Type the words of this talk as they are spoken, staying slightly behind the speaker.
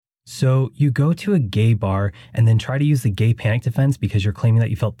So you go to a gay bar and then try to use the gay panic defense because you're claiming that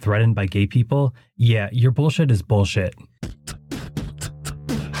you felt threatened by gay people? Yeah, your bullshit is bullshit.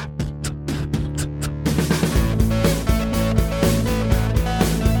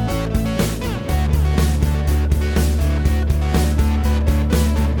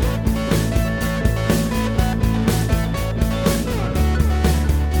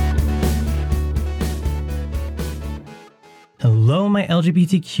 Hello, my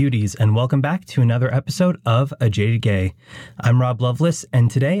LGBT cuties, and welcome back to another episode of A Jaded Gay. I'm Rob Lovelace, and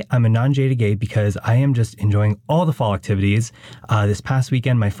today I'm a non-jaded gay because I am just enjoying all the fall activities. This past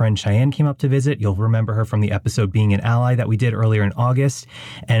weekend, my friend Cheyenne came up to visit. You'll remember her from the episode Being an Ally that we did earlier in August,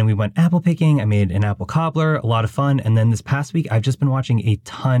 and we went apple picking. I made an apple cobbler, a lot of fun, and then this past week, I've just been watching a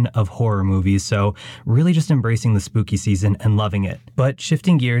ton of horror movies, so really just embracing the spooky season and loving it. But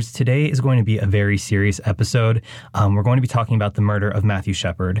shifting gears, today is going to be a very serious episode. We're going to be talking about the murder of Matthew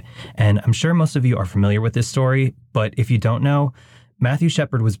Shepard. And I'm sure most of you are familiar with this story, but if you don't know, Matthew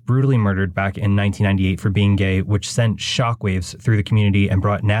Shepard was brutally murdered back in 1998 for being gay, which sent shockwaves through the community and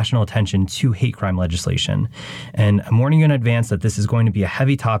brought national attention to hate crime legislation. And I'm warning you in advance that this is going to be a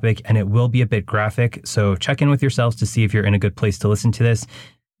heavy topic and it will be a bit graphic, so check in with yourselves to see if you're in a good place to listen to this.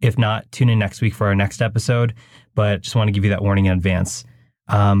 If not, tune in next week for our next episode, but just want to give you that warning in advance.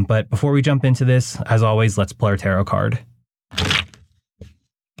 But before we jump into this, as always, let's pull our tarot card.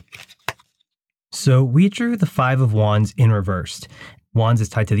 So we drew the Five of Wands in reversed. Wands is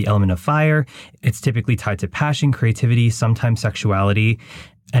tied to the element of fire. It's typically tied to passion, creativity, sometimes sexuality,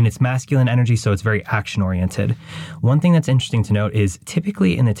 and it's masculine energy, so it's very action-oriented. One thing that's interesting to note is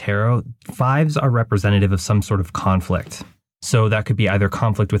typically in the tarot, fives are representative of some sort of conflict. So that could be either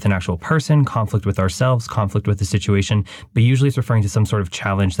conflict with an actual person, conflict with ourselves, conflict with the situation, but usually it's referring to some sort of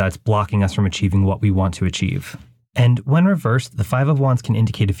challenge that's blocking us from achieving what we want to achieve. And when reversed, the Five of Wands can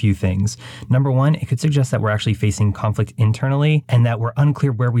indicate a few things. Number one, it could suggest that we're actually facing conflict internally and that we're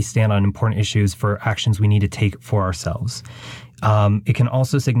unclear where we stand on important issues for actions we need to take for ourselves. It can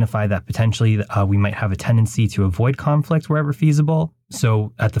also signify that potentially we might have a tendency to avoid conflict wherever feasible.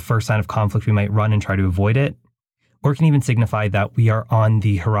 So at the first sign of conflict, we might run and try to avoid it. Or it can even signify that we are on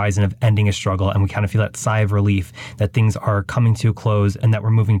the horizon of ending a struggle and we kind of feel that sigh of relief that things are coming to a close and that we're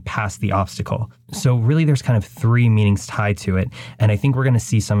moving past the obstacle. So really there's kind of three meanings tied to it. And I think we're going to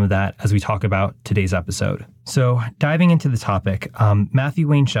see some of that as we talk about today's episode. So diving into the topic, Matthew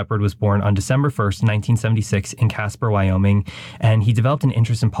Wayne Shepard was born on December 1st, 1976 in Casper, Wyoming, and he developed an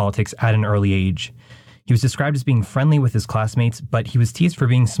interest in politics at an early age. He was described as being friendly with his classmates, but he was teased for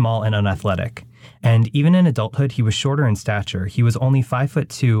being small and unathletic. And even in adulthood, he was shorter in stature. He was only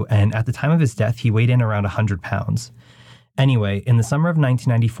 5'2", and at the time of his death, he weighed in around 100 pounds. Anyway, in the summer of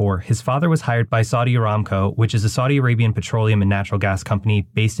 1994, his father was hired by Saudi Aramco, which is a Saudi Arabian petroleum and natural gas company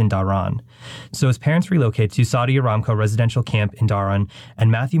based in Dhahran. So his parents relocated to Saudi Aramco residential camp in Dhahran, and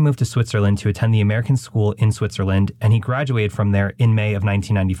Matthew moved to Switzerland to attend the American school in Switzerland, and he graduated from there in May of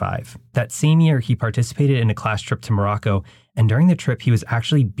 1995. That same year, he participated in a class trip to Morocco, and during the trip, he was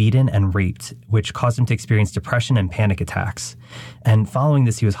actually beaten and raped, which caused him to experience depression and panic attacks. And following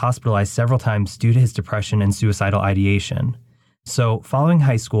this, he was hospitalized several times due to his depression and suicidal ideation. So, following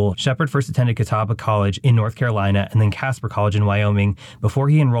high school, Shepard first attended Catawba College in North Carolina and then Casper College in Wyoming before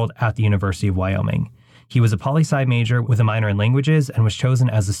he enrolled at the University of Wyoming. He was a poli-sci major with a minor in languages and was chosen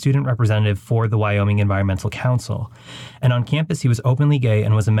as the student representative for the Wyoming Environmental Council. And on campus, he was openly gay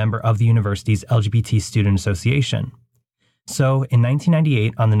and was a member of the university's LGBT Student Association. So, in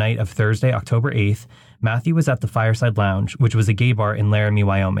 1998, on the night of Thursday, October 8th, Matthew was at the Fireside Lounge, which was a gay bar in Laramie,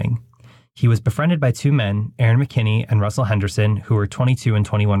 Wyoming. He was befriended by two men, Aaron McKinney and Russell Henderson, who were 22 and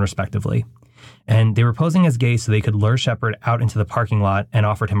 21 respectively. And they were posing as gay so they could lure Shepard out into the parking lot and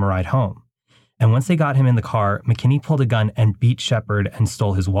offered him a ride home. And once they got him in the car, McKinney pulled a gun and beat Shepard and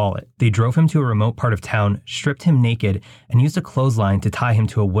stole his wallet. They drove him to a remote part of town, stripped him naked, and used a clothesline to tie him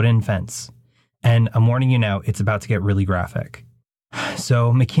to a wooden fence. And I'm warning you now, it's about to get really graphic.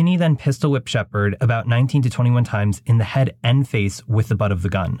 So McKinney then pistol whipped Shepard about 19 to 21 times in the head and face with the butt of the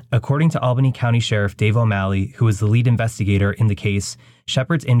gun. According to Albany County Sheriff Dave O'Malley, who was the lead investigator in the case,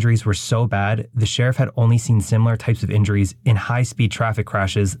 Shepard's injuries were so bad, the sheriff had only seen similar types of injuries in high-speed traffic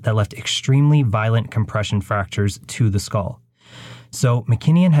crashes that left extremely violent compression fractures to the skull. So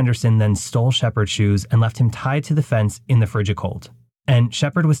McKinney and Henderson then stole Shepard's shoes and left him tied to the fence in the frigid cold. And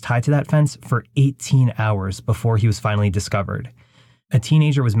Shepard was tied to that fence for 18 hours before he was finally discovered. A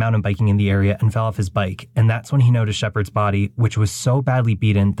teenager was mountain biking in the area and fell off his bike, and that's when he noticed Shepard's body, which was so badly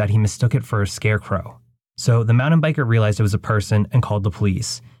beaten that he mistook it for a scarecrow. So the mountain biker realized it was a person and called the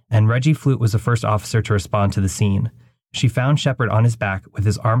police, and Reggie Flute was the first officer to respond to the scene. She found Shepard on his back with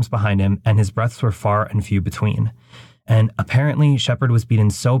his arms behind him, and his breaths were far and few between. And apparently, Shepard was beaten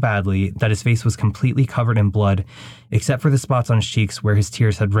so badly that his face was completely covered in blood, except for the spots on his cheeks where his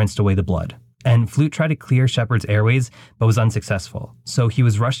tears had rinsed away the blood. And Flute tried to clear Shepard's airways, but was unsuccessful. So he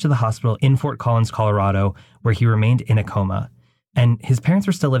was rushed to the hospital in Fort Collins, Colorado, where he remained in a coma. And his parents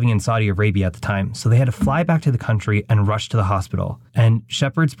were still living in Saudi Arabia at the time, so they had to fly back to the country and rush to the hospital. And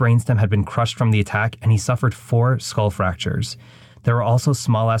Shepard's brainstem had been crushed from the attack, and he suffered 4 skull fractures. There were also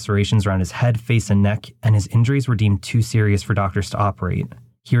small lacerations around his head, face, and neck, and his injuries were deemed too serious for doctors to operate.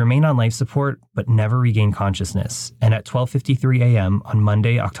 He remained on life support, but never regained consciousness, and at 12:53 a.m. on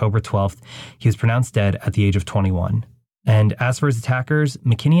Monday, October 12th, he was pronounced dead at the age of 21. And as for his attackers,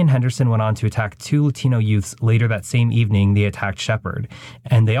 McKinney and Henderson went on to attack 2 Latino youths later that same evening they attacked Shepard,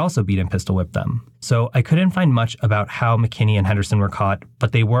 and they also beat and pistol whipped them. So I couldn't find much about how McKinney and Henderson were caught,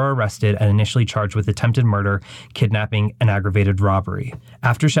 but they were arrested and initially charged with attempted murder, kidnapping, and aggravated robbery.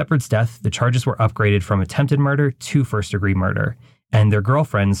 After Shepard's death, the charges were upgraded from attempted murder to first-degree murder. And their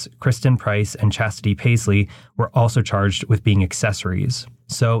girlfriends, Kristen Price and Chastity Paisley, were also charged with being accessories.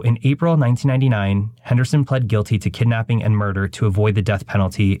 So in April 1999, Henderson pled guilty to kidnapping and murder to avoid the death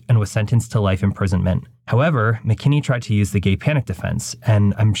penalty and was sentenced to life imprisonment. However, McKinney tried to use the gay panic defense,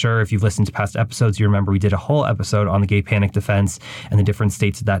 and I'm sure if you've listened to past episodes, you remember we did a whole episode on the gay panic defense and the different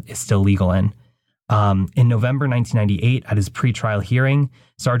states that is still legal in. In November 1998, at his pretrial hearing,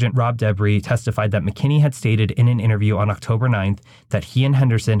 Sergeant Rob Debris testified that McKinney had stated in an interview on October 9th that he and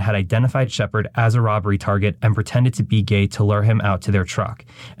Henderson had identified Shepard as a robbery target and pretended to be gay to lure him out to their truck,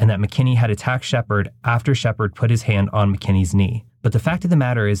 and that McKinney had attacked Shepard after Shepard put his hand on McKinney's knee. But the fact of the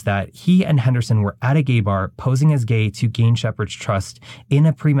matter is that he and Henderson were at a gay bar posing as gay to gain Shepard's trust in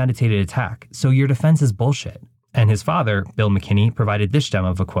a premeditated attack, so your defense is bullshit. And his father, Bill McKinney, provided this gem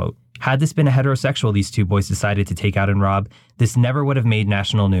of a quote. Had this been a heterosexual these 2 boys decided to take out and rob, this never would have made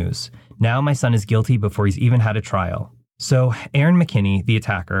national news. Now my son is guilty before he's even had a trial. So Aaron McKinney, the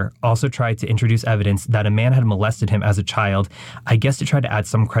attacker, also tried to introduce evidence that a man had molested him as a child, I guess to try to add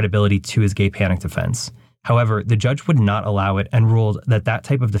some credibility to his gay panic defense. However, the judge would not allow it and ruled that that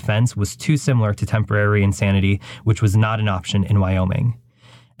type of defense was too similar to temporary insanity, which was not an option in Wyoming.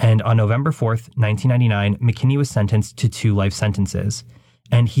 And on November 4th, 1999, McKinney was sentenced to 2 life sentences.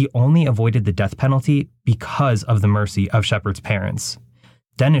 And he only avoided the death penalty because of the mercy of Shepard's parents.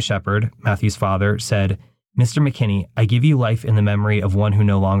 Dennis Shepard, Matthew's father, said, "Mr. McKinney, I give you life in the memory of one who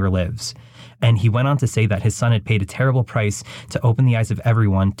no longer lives." And he went on to say that his son had paid a terrible price to open the eyes of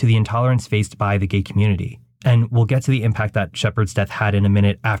everyone to the intolerance faced by the gay community. And we'll get to the impact that Shepard's death had in a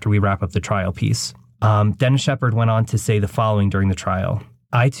minute after we wrap up the trial piece. Dennis Shepard went on to say the following during the trial.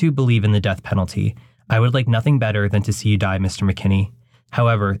 "I too believe in the death penalty. I would like nothing better than to see you die, Mr. McKinney.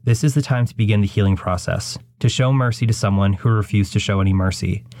 However, this is the time to begin the healing process, to show mercy to someone who refused to show any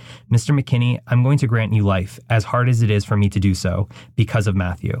mercy. Mr. McKinney, I'm going to grant you life, as hard as it is for me to do so, because of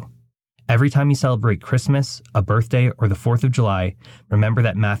Matthew. Every time you celebrate Christmas, a birthday, or the 4th of July, remember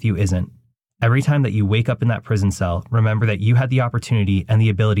that Matthew isn't. Every time that you wake up in that prison cell, remember that you had the opportunity and the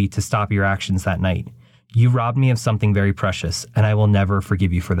ability to stop your actions that night. You robbed me of something very precious, and I will never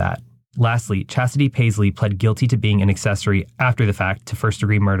forgive you for that." Lastly, Chastity Paisley pled guilty to being an accessory after the fact to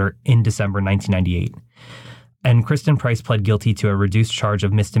first-degree murder in December 1998. And Kristen Price pled guilty to a reduced charge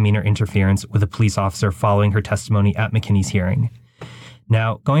of misdemeanor interference with a police officer following her testimony at McKinney's hearing.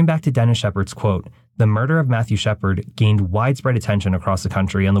 Now, going back to Dennis Shepard's quote, the murder of Matthew Shepard gained widespread attention across the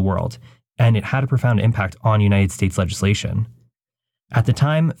country and the world, and it had a profound impact on United States legislation. At the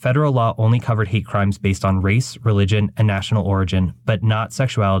time, federal law only covered hate crimes based on race, religion, and national origin, but not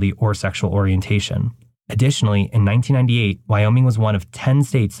sexuality or sexual orientation. Additionally, in 1998, Wyoming was one of 10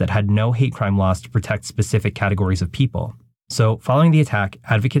 states that had no hate crime laws to protect specific categories of people. So, following the attack,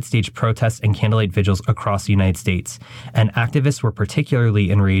 advocates staged protests and candlelight vigils across the United States, and activists were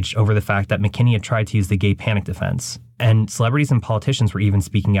particularly enraged over the fact that McKinney had tried to use the gay panic defense. And celebrities and politicians were even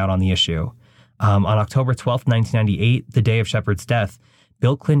speaking out on the issue. On October 12, 1998, the day of Shepard's death,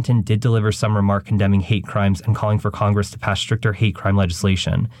 Bill Clinton did deliver some remark condemning hate crimes and calling for Congress to pass stricter hate crime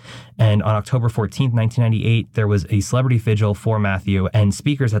legislation. And on October 14, 1998, there was a celebrity vigil for Matthew, and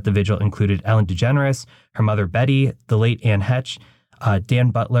speakers at the vigil included Ellen DeGeneres, her mother Betty, the late Anne Hetch, Dan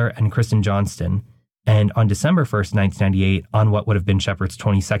Butler, and Kristen Johnston. And on December 1st, 1998, on what would have been Shepard's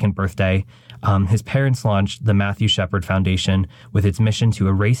 22nd birthday, his parents launched the Matthew Shepard Foundation with its mission to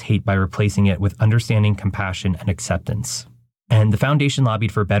erase hate by replacing it with understanding, compassion, and acceptance. And the foundation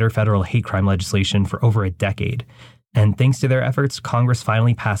lobbied for better federal hate crime legislation for over a decade. And thanks to their efforts, Congress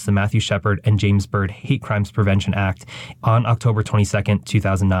finally passed the Matthew Shepard and James Byrd Hate Crimes Prevention Act on October 22nd,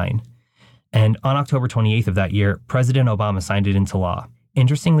 2009. And on October 28th of that year, President Obama signed it into law.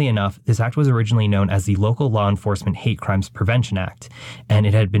 Interestingly enough, this act was originally known as the Local Law Enforcement Hate Crimes Prevention Act, and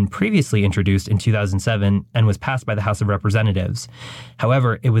it had been previously introduced in 2007 and was passed by the House of Representatives.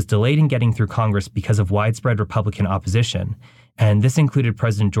 However, it was delayed in getting through Congress because of widespread Republican opposition, and this included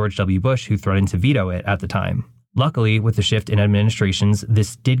President George W. Bush, who threatened to veto it at the time. Luckily, with the shift in administrations,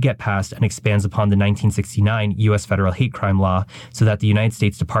 this did get passed and expands upon the 1969 U.S. federal hate crime law so that the United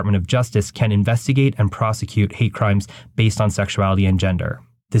States Department of Justice can investigate and prosecute hate crimes based on sexuality and gender.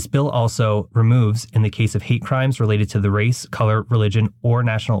 This bill also removes, in the case of hate crimes related to the race, color, religion, or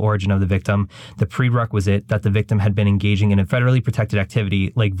national origin of the victim, the prerequisite that the victim had been engaging in a federally protected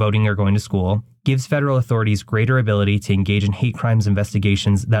activity like voting or going to school, gives federal authorities greater ability to engage in hate crimes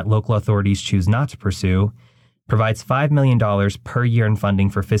investigations that local authorities choose not to pursue, provides $5 million per year in funding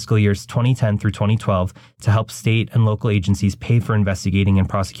for fiscal years 2010 through 2012 to help state and local agencies pay for investigating and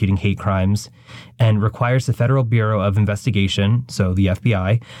prosecuting hate crimes, and requires the Federal Bureau of Investigation, so the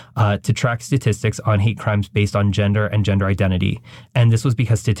FBI, to track statistics on hate crimes based on gender and gender identity. And this was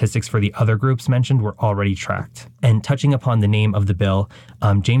because statistics for the other groups mentioned were already tracked. And touching upon the name of the bill,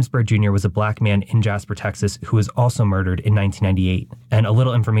 James Byrd Jr. was a black man in Jasper, Texas, who was also murdered in 1998. And a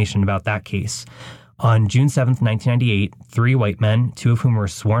little information about that case. On June 7, 1998, 3 white men, 2 of whom were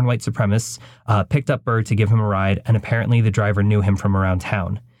sworn white supremacists, picked up Byrd to give him a ride, and apparently the driver knew him from around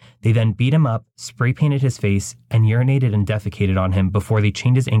town. They then beat him up, spray-painted his face, and urinated and defecated on him before they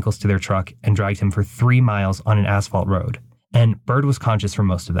chained his ankles to their truck and dragged him for 3 miles on an asphalt road. And Byrd was conscious for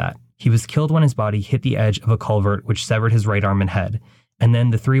most of that. He was killed when his body hit the edge of a culvert which severed his right arm and head. And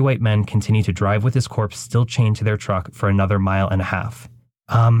then the 3 white men continued to drive with his corpse still chained to their truck for another mile and a half.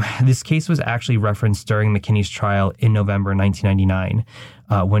 This case was actually referenced during McKinney's trial in November 1999,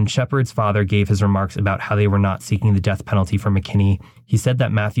 when Shepard's father gave his remarks about how they were not seeking the death penalty for McKinney. He said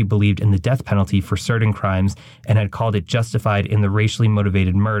that Matthew believed in the death penalty for certain crimes and had called it justified in the racially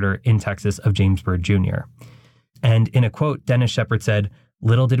motivated murder in Texas of James Byrd Jr. And in a quote, Dennis Shepard said,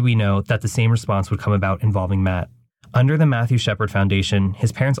 "Little did we know that the same response would come about involving Matt." Under the Matthew Shepard Foundation,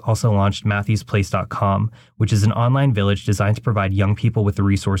 his parents also launched MatthewsPlace.com, which is an online village designed to provide young people with the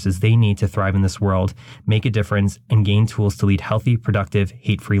resources they need to thrive in this world, make a difference, and gain tools to lead healthy, productive,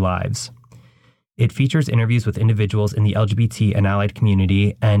 hate-free lives. It features interviews with individuals in the LGBT and allied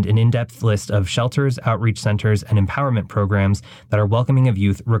community and an in-depth list of shelters, outreach centers, and empowerment programs that are welcoming of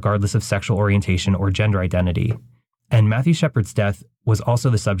youth regardless of sexual orientation or gender identity. And Matthew Shepard's death was also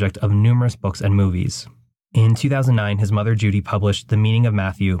the subject of numerous books and movies. In 2009, his mother Judy published The Meaning of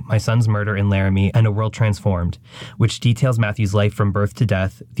Matthew, My Son's Murder in Laramie and a World Transformed, which details Matthew's life from birth to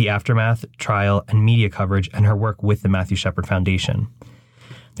death, the aftermath, trial, and media coverage, and her work with the Matthew Shepard Foundation.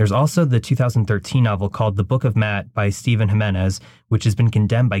 There's also the 2013 novel called The Book of Matt by Stephen Jimenez, which has been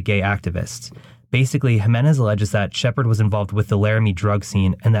condemned by gay activists. Basically, Jimenez alleges that Shepard was involved with the Laramie drug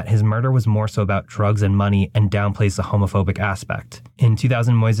scene and that his murder was more so about drugs and money and downplays the homophobic aspect. In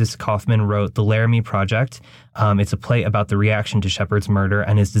 2000, Moises Kaufman wrote The Laramie Project. It's a play about the reaction to Shepard's murder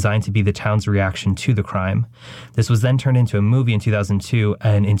and is designed to be the town's reaction to the crime. This was then turned into a movie in 2002,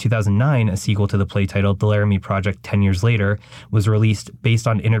 and in 2009, a sequel to the play titled The Laramie Project 10 Years Later was released based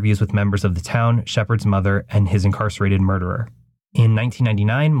on interviews with members of the town, Shepard's mother, and his incarcerated murderer. In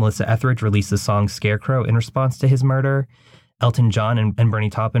 1999, Melissa Etheridge released the song Scarecrow in response to his murder. Elton John and Bernie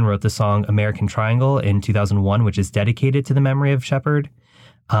Taupin wrote the song American Triangle in 2001, which is dedicated to the memory of Shepard.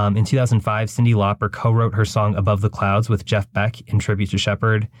 In 2005, Cyndi Lauper co-wrote her song Above the Clouds with Jeff Beck in tribute to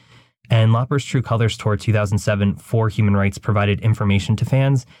Shepard. And Lauper's True Colors Tour 2007 for Human Rights provided information to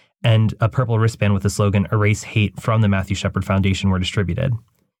fans, and a purple wristband with the slogan Erase Hate from the Matthew Shepard Foundation were distributed.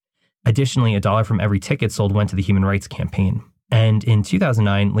 Additionally, $1 from every ticket sold went to the Human Rights Campaign. And in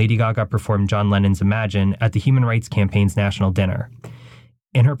 2009, Lady Gaga performed John Lennon's Imagine at the Human Rights Campaign's national dinner.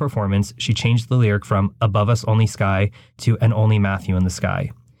 In her performance, she changed the lyric from Above Us Only Sky to And Only Matthew in the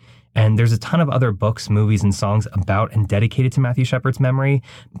Sky. And there's a ton of other books, movies, and songs about and dedicated to Matthew Shepard's memory,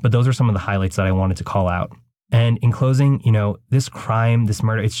 but those are some of the highlights that I wanted to call out. And in closing, this crime, this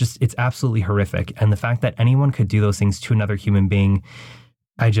murder, it's absolutely horrific. And the fact that anyone could do those things to another human being,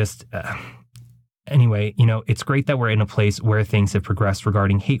 Anyway, it's great that we're in a place where things have progressed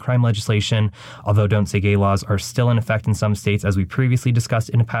regarding hate crime legislation, although Don't Say Gay laws are still in effect in some states, as we previously discussed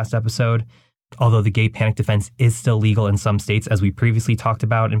in a past episode. Although the gay panic defense is still legal in some states, as we previously talked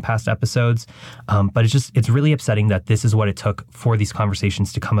about in past episodes. But it's really upsetting that this is what it took for these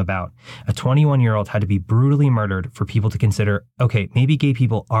conversations to come about. A 21-year-old had to be brutally murdered for people to consider, okay, maybe gay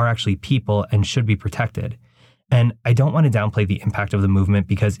people are actually people and should be protected. And I don't want to downplay the impact of the movement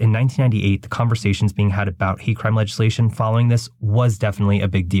because in 1998, the conversations being had about hate crime legislation following this was definitely a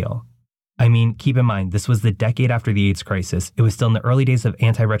big deal. I mean, keep in mind, this was the decade after the AIDS crisis. It was still in the early days of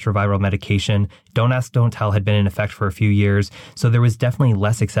antiretroviral medication. Don't Ask, Don't Tell had been in effect for a few years. So there was definitely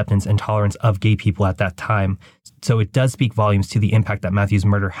less acceptance and tolerance of gay people at that time. So it does speak volumes to the impact that Matthew's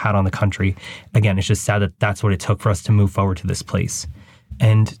murder had on the country. Again, it's just sad that that's what it took for us to move forward to this place.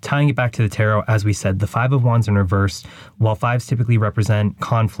 And tying it back to the tarot, as we said, the Five of Wands in reverse, while fives typically represent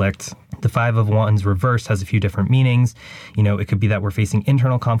conflict, the Five of Wands reversed has a few different meanings. It could be that we're facing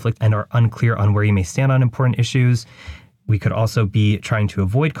internal conflict and are unclear on where you may stand on important issues. We could also be trying to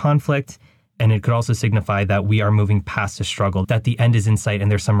avoid conflict. And it could also signify that we are moving past a struggle, that the end is in sight and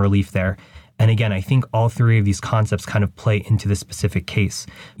there's some relief there. And again, I think all three of these concepts kind of play into this specific case.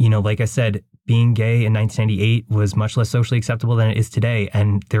 Like I said, being gay in 1998 was much less socially acceptable than it is today.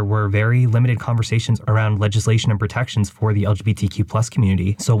 And there were very limited conversations around legislation and protections for the LGBTQ plus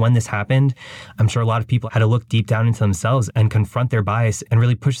community. So when this happened, I'm sure a lot of people had to look deep down into themselves and confront their bias and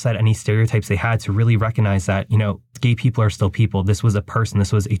really push aside any stereotypes they had to really recognize that, gay people are still people. This was a person.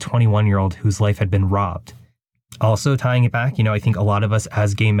 This was a 21-year-old whose life had been robbed. Also, tying it back, I think a lot of us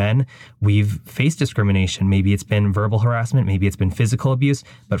as gay men, we've faced discrimination. Maybe it's been verbal harassment, maybe it's been physical abuse,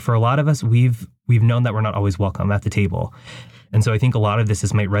 but for a lot of us, we've known that we're not always welcome at the table. And so I think a lot of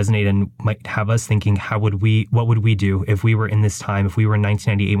this might resonate and might have us thinking, what would we do if we were in this time, if we were in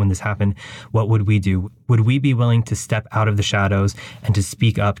 1998 when this happened, what would we do? Would we be willing to step out of the shadows and to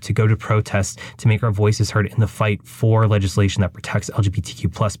speak up, to go to protest, to make our voices heard in the fight for legislation that protects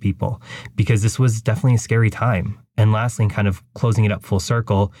LGBTQ plus people? Because this was definitely a scary time. And lastly, kind of closing it up full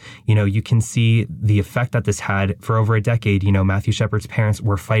circle, you can see the effect that this had for over a decade. Matthew Shepard's parents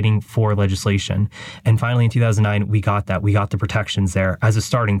were fighting for legislation. And finally, in 2009, we got that. We got the protections there as a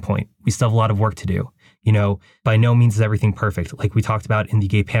starting point. We still have a lot of work to do. By no means is everything perfect. Like we talked about in the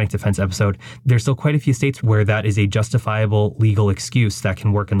gay panic defense episode, there's still quite a few states where that is a justifiable legal excuse that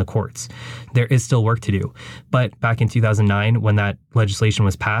can work in the courts. There is still work to do. But back in 2009, when that legislation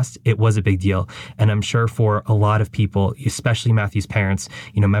was passed, it was a big deal. And I'm sure for a lot of people, especially Matthew's parents,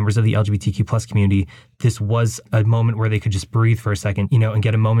 members of the LGBTQ plus community, this was a moment where they could just breathe for a second, and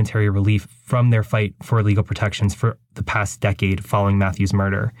get a momentary relief from their fight for legal protections for the past decade following Matthew's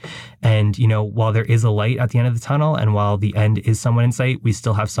murder. And, while there is a light at the end of the tunnel and while the end is somewhat in sight, we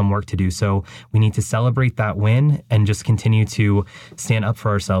still have some work to do. So we need to celebrate that win and just continue to stand up for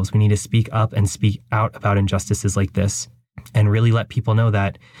ourselves. We need to speak up and speak out about injustices like this and really let people know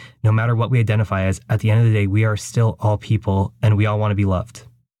that no matter what we identify as, at the end of the day, we are still all people and we all want to be loved.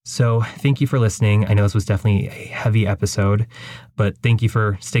 So thank you for listening. I know this was definitely a heavy episode, but thank you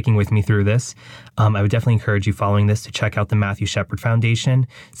for sticking with me through this. I would definitely encourage you following this to check out the Matthew Shepard Foundation,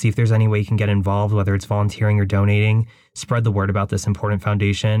 see if there's any way you can get involved, whether it's volunteering or donating. Spread the word about this important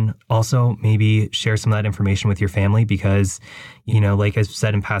foundation. Also, maybe share some of that information with your family because, like I've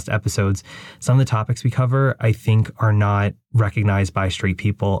said in past episodes, some of the topics we cover, I think, are not recognized by straight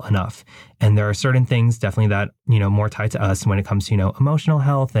people enough. And there are certain things definitely that, more tied to us when it comes to, emotional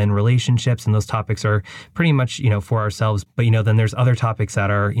health and relationships. And those topics are pretty much, for ourselves. But, then there's other topics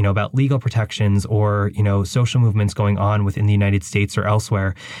that are, about legal protections or, social movements going on within the United States or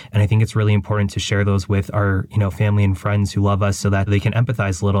elsewhere. And I think it's really important to share those with our, family and friends who love us so that they can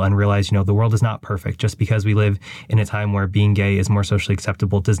empathize a little and realize, the world is not perfect. Just because we live in a time where being gay is more socially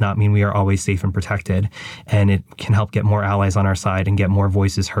acceptable does not mean we are always safe and protected. And it can help get more allies on our side and get more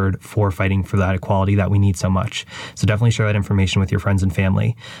voices heard for fighting for that equality that we need so much. So definitely share that information with your friends and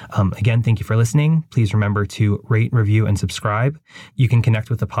family. Again, thank you for listening. Please remember to rate, review, and subscribe. You can connect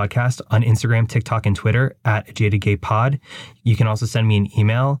with the podcast on Instagram, TikTok, and Twitter at AjadedGayPod. You can also send me an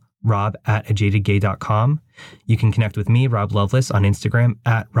email, rob@ajadedgay.com. You can connect with me, Rob Loveless, on Instagram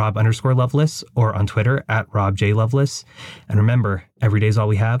at Rob_Loveless or on Twitter at RobJLoveless. And remember, every day is all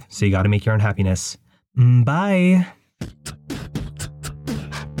we have, so you got to make your own happiness. Bye.